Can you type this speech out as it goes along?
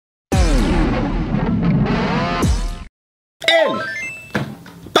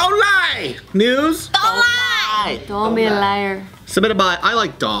News? Don't lie! Don't be a liar. Submitted by I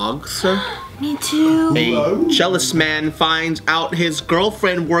Like Dogs. Me too. A jealous man finds out his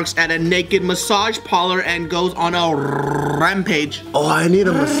girlfriend works at a naked massage parlor and goes on a rampage. Oh, I need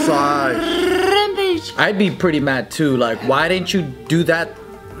a massage. Rampage. I'd be pretty mad too. Like, why didn't you do that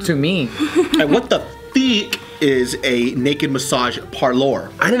to me? And what the feek is a naked massage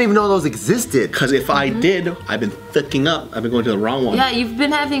parlor? I didn't even know those existed. Because if I did, I've been fucking up. I've been going to the wrong one. Yeah, you've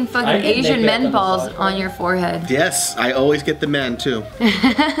been having fucking Asian men balls on your forehead. Yes, I always get the man too.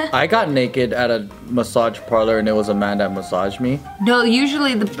 I got naked at a massage parlor and it was a man that massaged me. No,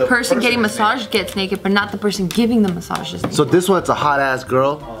 usually the person getting massaged gets naked, but not the person giving the massages. So this one's a hot ass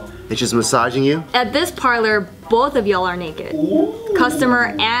girl. And she's massaging you. At this parlor, both of y'all are naked.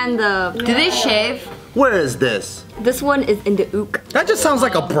 Customer and the... Do they shave? Where is this? This one is in the ook. That just sounds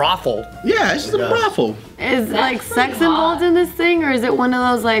like a brothel. Yeah, it's just a brothel. Is like sex involved in this thing, or is it one of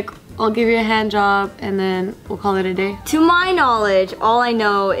those like, I'll give you a hand job and then we'll call it a day? To my knowledge, all I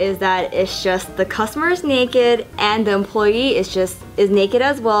know is that it's just the customer is naked and the employee is naked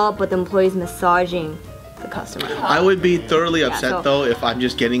as well, but the employee's massaging the customer. I would be thoroughly upset so- though if I'm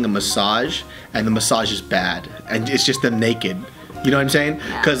just getting a massage and the massage is bad and it's just them naked. You know what I'm saying?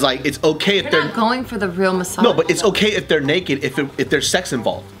 Because like it's okay if You're not going for the real massage. No, but it's okay if they're naked if there's sex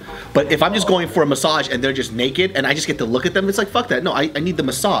involved. But if I'm just going for a massage and they're just naked and I just get to look at them, it's like fuck that. No, I need the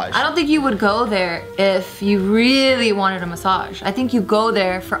massage. I don't think you would go there if you really wanted a massage. I think you go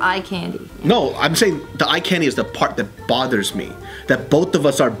there for eye candy. No, I'm saying the eye candy is the part that bothers me. That both of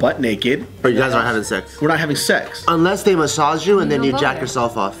us are butt naked. But you guys aren't having sex. We're not having sex. Unless they massage you and then you don't go jack there.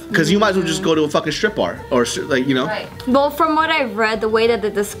 yourself off. Because you might as well just go to a fucking strip bar or like, you know. Right. Well, from what I've read, the way that they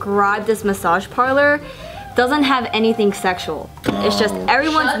describe this massage parlor doesn't have anything sexual. It's just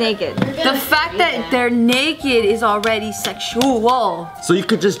everyone's naked. The fact that they're naked is already sexual. So you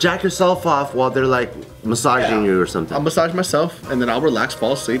could just jack yourself off while they're like massaging you or something. I'll massage myself and then I'll relax,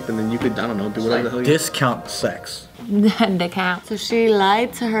 fall asleep, and then you could, I don't know, do whatever the hell you Discount sex. The count. So she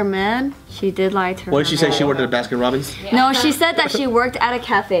lied to her man? She did lie to her. What did she say? She worked at a Baskin Robbins? No, she said that she worked at a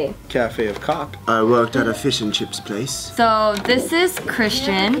cafe. Cafe of cock. I worked at a fish and chips place. So this is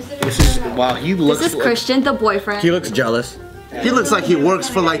Christian. This is, wow, he looks This is Christian, the boyfriend. He looks jealous. He looks like he works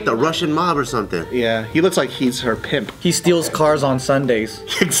for like the Russian mob or something. Yeah, he looks like he's her pimp. He steals cars on Sundays.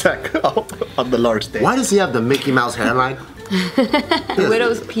 Exactly. On the large day. Why does he have the Mickey Mouse hairline? The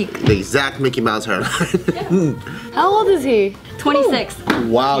widow's peak. The exact Mickey Mouse hairline. How old is he? 26.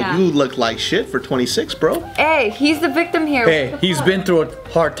 Wow, Yeah. you look like shit for 26, bro. Hey, he's the victim here. Hey, he's been through a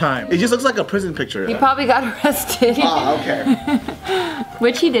hard time. It just looks like a prison picture. He probably got arrested. Ah, okay.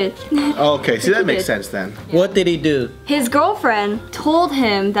 Which he did. Okay, see that makes sense then. What did he do? His girlfriend told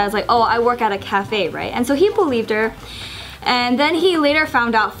him that it's like, oh, I work at a cafe, right? And so he believed her. And then he later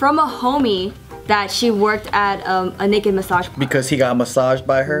found out from a homie that she worked at a naked massage parlor. Because he got massaged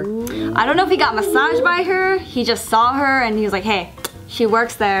by her? I don't know if he got massaged by her. He just saw her and he was like, hey, she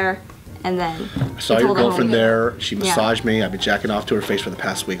works there. And then I saw your told the girlfriend homie. there. She Yeah. massaged me. I've been jacking off to her face for the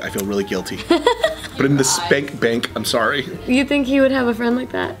past week. I feel really guilty. But in the spank bank, I'm sorry. You think he would have a friend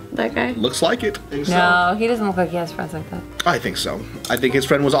like that guy? Looks like it. No, he doesn't look like he has friends like that. I think so. I think his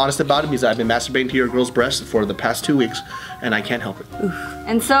friend was honest about it. He's I've been masturbating to your girl's breast for the past 2 weeks, and I can't help it.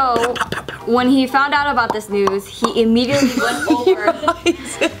 And so when he found out about this news, he immediately went over.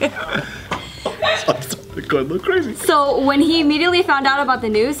 It's going to look crazy. So when he immediately found out about the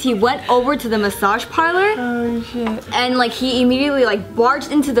news, he went over to the massage parlor. Oh shit. And like he immediately like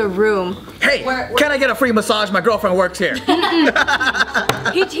barged into the room. Hey, can I get a free massage? My girlfriend works here.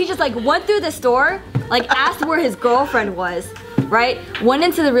 He just like went through the store, like asked where his girlfriend was, right? Went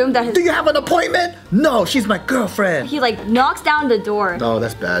into the room that his Do you have an appointment? No, she's my girlfriend. he like knocks down the door. No,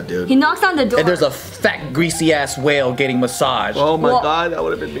 that's bad, dude. He knocks down the door. And there's a fat, greasy ass whale getting massaged. Oh my Well, God, that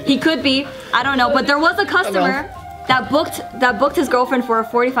would have been me. He could be, I don't know, but there was a customer that booked his girlfriend for a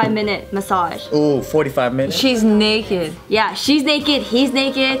 45-minute massage. Ooh, 45 minutes. She's naked. Yeah, she's naked, he's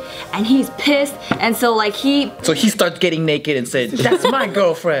naked, and he's pissed. And so like So he starts getting naked and said, that's my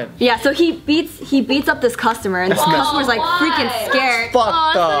girlfriend. so he beats up this customer, and this customer's like freaking scared. Fucked Oh,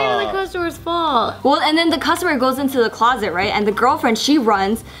 it's not even the up. customer's fault. Well, and then the customer goes into the closet, right? And the girlfriend, she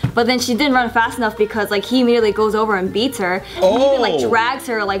runs, but then she didn't run fast enough because like he immediately goes over and beats her. And he even like drags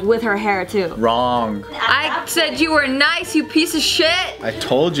her like with her hair too. Wrong. I said you were nice, you piece of shit. I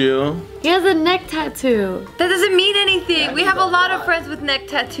told you. He has a neck tattoo. That doesn't mean anything. We have a lot of friends with neck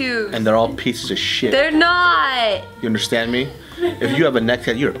tattoos. And they're all pieces of shit. They're not. You understand me? If you have a neck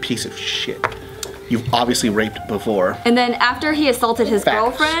tattoo, you're a piece of shit. You've obviously raped before. And then after he assaulted his Facts.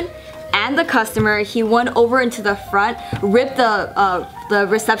 girlfriend, and the customer. He went over into the front, ripped the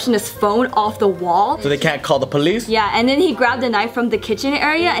receptionist's phone off the wall. So they can't call the police? Yeah, and then he grabbed a knife from the kitchen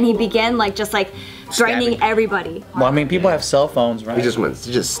area and he began like just like threatening everybody. Well, I mean, people have cell phones, right? He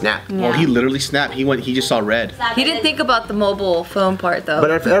just snapped. Yeah. Well, he literally snapped. He just saw red. He didn't think about the mobile phone part though.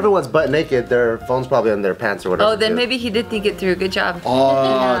 But if everyone's butt naked, their phone's probably in their pants or whatever. Oh, then too. maybe he did think it through. Good job.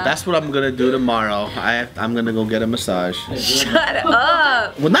 Oh, that's what I'm gonna do tomorrow. I'm gonna go get a massage. Shut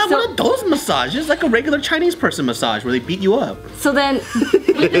up. Well, not one of those massages, like a regular Chinese person massage where they beat you up. So then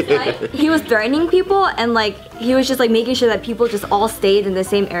he was threatening people and like he was just like making sure that people just all stayed in the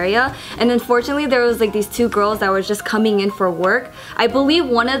same area. And unfortunately there was like these two girls that were just coming in for work. I believe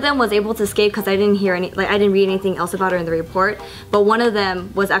one of them was able to escape because I didn't hear any, like I didn't read anything else about her in the report. But one of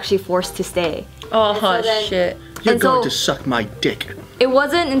them was actually forced to stay. Oh shit. You're And going so- to suck my dick. It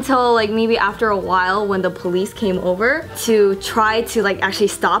wasn't until like maybe after a while when the police came over to try to like actually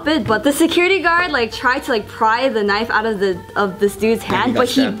stop it, but the security guard like tried to like pry the knife out of this dude's hand, got but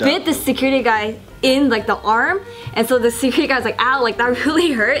he stabbed bit up. the security guy in like the arm, and so the security guy's like, ow, like that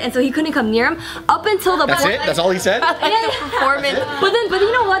really hurt, and so he couldn't come near him up until the That's point. it? That's all he said? Performance. But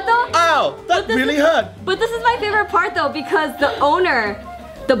you know what though? Oh, that really hurt. But this is my favorite part though, because the owner,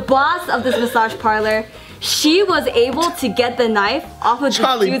 the boss of this massage parlor, she was able to get the knife off of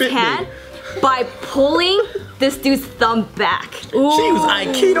Charlie this dude's bit me. hand by pulling this dude's thumb back. She was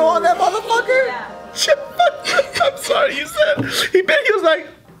Aikido on that motherfucker? I'm sorry, you said. He was like,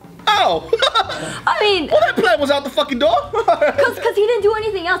 ow. I mean, Well, that plan was out the fucking door. because he didn't do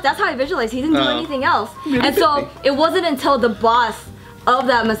anything else. That's how I visualized. He didn't do anything else. And so it wasn't until the boss of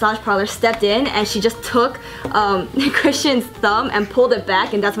that massage parlor stepped in and she just took Christian's thumb and pulled it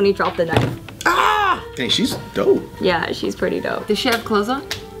back, and that's when he dropped the knife. Hey, she's dope. Yeah, she's pretty dope. Does she have clothes on?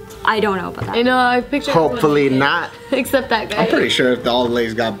 I don't know about that. I know, I picture Hopefully not. except that guy. I'm pretty sure if all the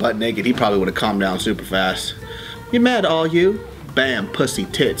ladies got butt naked, he probably would have calmed down super fast. You mad, all you? Bam, pussy,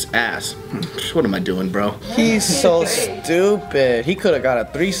 tits, ass. What am I doing, bro? He's so stupid. He could have got a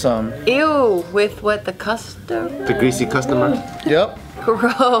threesome. Ew, with what, the custom? The greasy customer. Yep.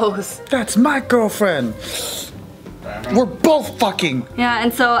 Gross. That's my girlfriend. We're both fucking. Yeah,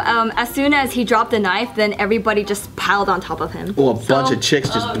 and so as soon as he dropped the knife, then everybody just piled on top of him. Oh, a bunch of chicks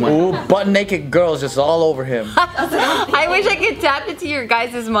just went. Ooh, butt naked girls just all over him. I wish I could tap into your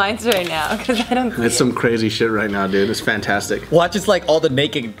guys' minds right now, because I don't. It's some crazy shit right now, dude. It's fantastic. Watch, it's like all the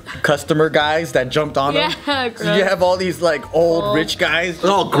naked customer guys that jumped on him. Yeah, So you have all these like old rich guys.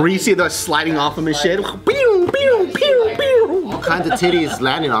 They're all greasy. They're sliding off him and shit. Pew, pew, pew, pew. All kinds of titties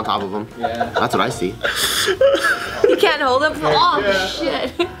landing on top of him. Yeah. That's what I see. You can't hold him. Oh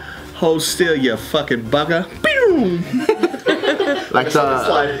shit. Hold still, you fucking bugger. Pew.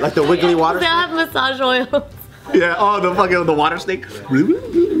 Like the wiggly water. They have massage oil. Yeah, oh, the water snake.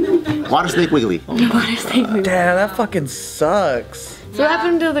 Water snake wiggly. Damn, that fucking sucks. So what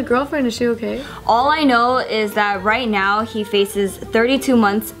happened to the girlfriend? Is she okay? All I know is that right now he faces 32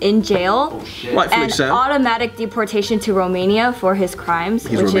 months in jail Rightfully and so. automatic deportation to Romania for his crimes,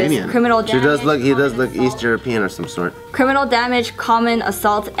 He's which Romanian. is criminal He damage, does look East European or some sort. criminal damage, common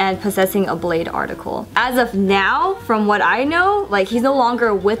assault, and possessing a blade article. As of now, from what I know, like he's no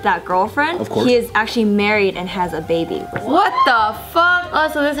longer with that girlfriend. Of course. He is actually married and has a baby. What the fuck? Oh,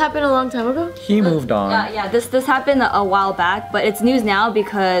 so this happened a long time ago? He moved on. Yeah, this happened a while back, but it's news now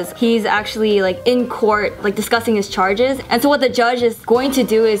because he's actually like in court, like discussing his charges. And so what the judge is going to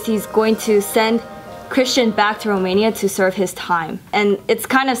do is he's going to send Christian back to Romania to serve his time. And it's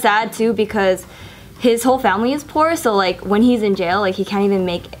kind of sad too because his whole family is poor, so like when he's in jail, like he can't even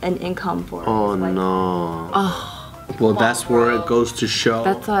make an income for Oh his wife. no. Well, that's where it goes to show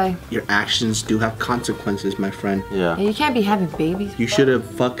That's why. your actions do have consequences, my friend. Yeah. You can't be having babies. You should have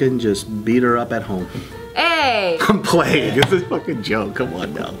fucking just beat her up at home. Hey. I'm playing. It's a fucking joke. Come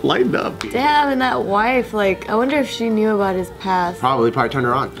on now. Lighten up. Damn, and that wife, like, I wonder if she knew about his past. Probably turned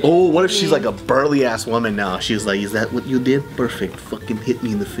her on. Oh, what if she's like a burly ass woman now? She's like, is that what you did? Perfect. Fucking hit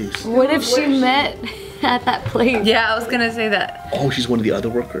me in the face. What if she met at that place? Yeah, I was gonna say that. Oh, she's one of the other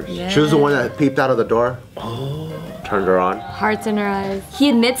workers. Yeah. She was the one that peeped out of the door. Oh. Turned her on. Hearts in her eyes. He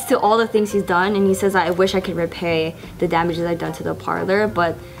admits to all the things he's done, and he says, I wish I could repay the damages I've done to the parlor,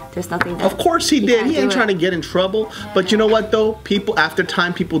 but there's nothing that Of course he did. can't He ain't do trying to it. get in trouble. But you know what though? People, after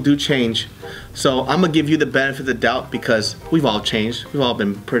time, people do change. So I'm gonna give you the benefit of the doubt because we've all changed. We've all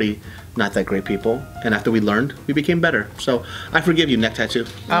been pretty not that great people. And after we learned, we became better. So I forgive you, neck tattoo.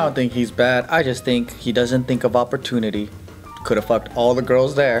 I don't think he's bad. I just think he doesn't think of opportunity. Could have fucked all the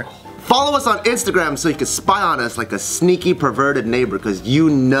girls there. Follow us on Instagram so you can spy on us like a sneaky perverted neighbor, because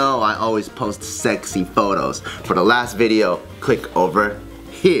you know I always post sexy photos. For the last video, click over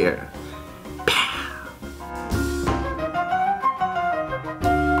here.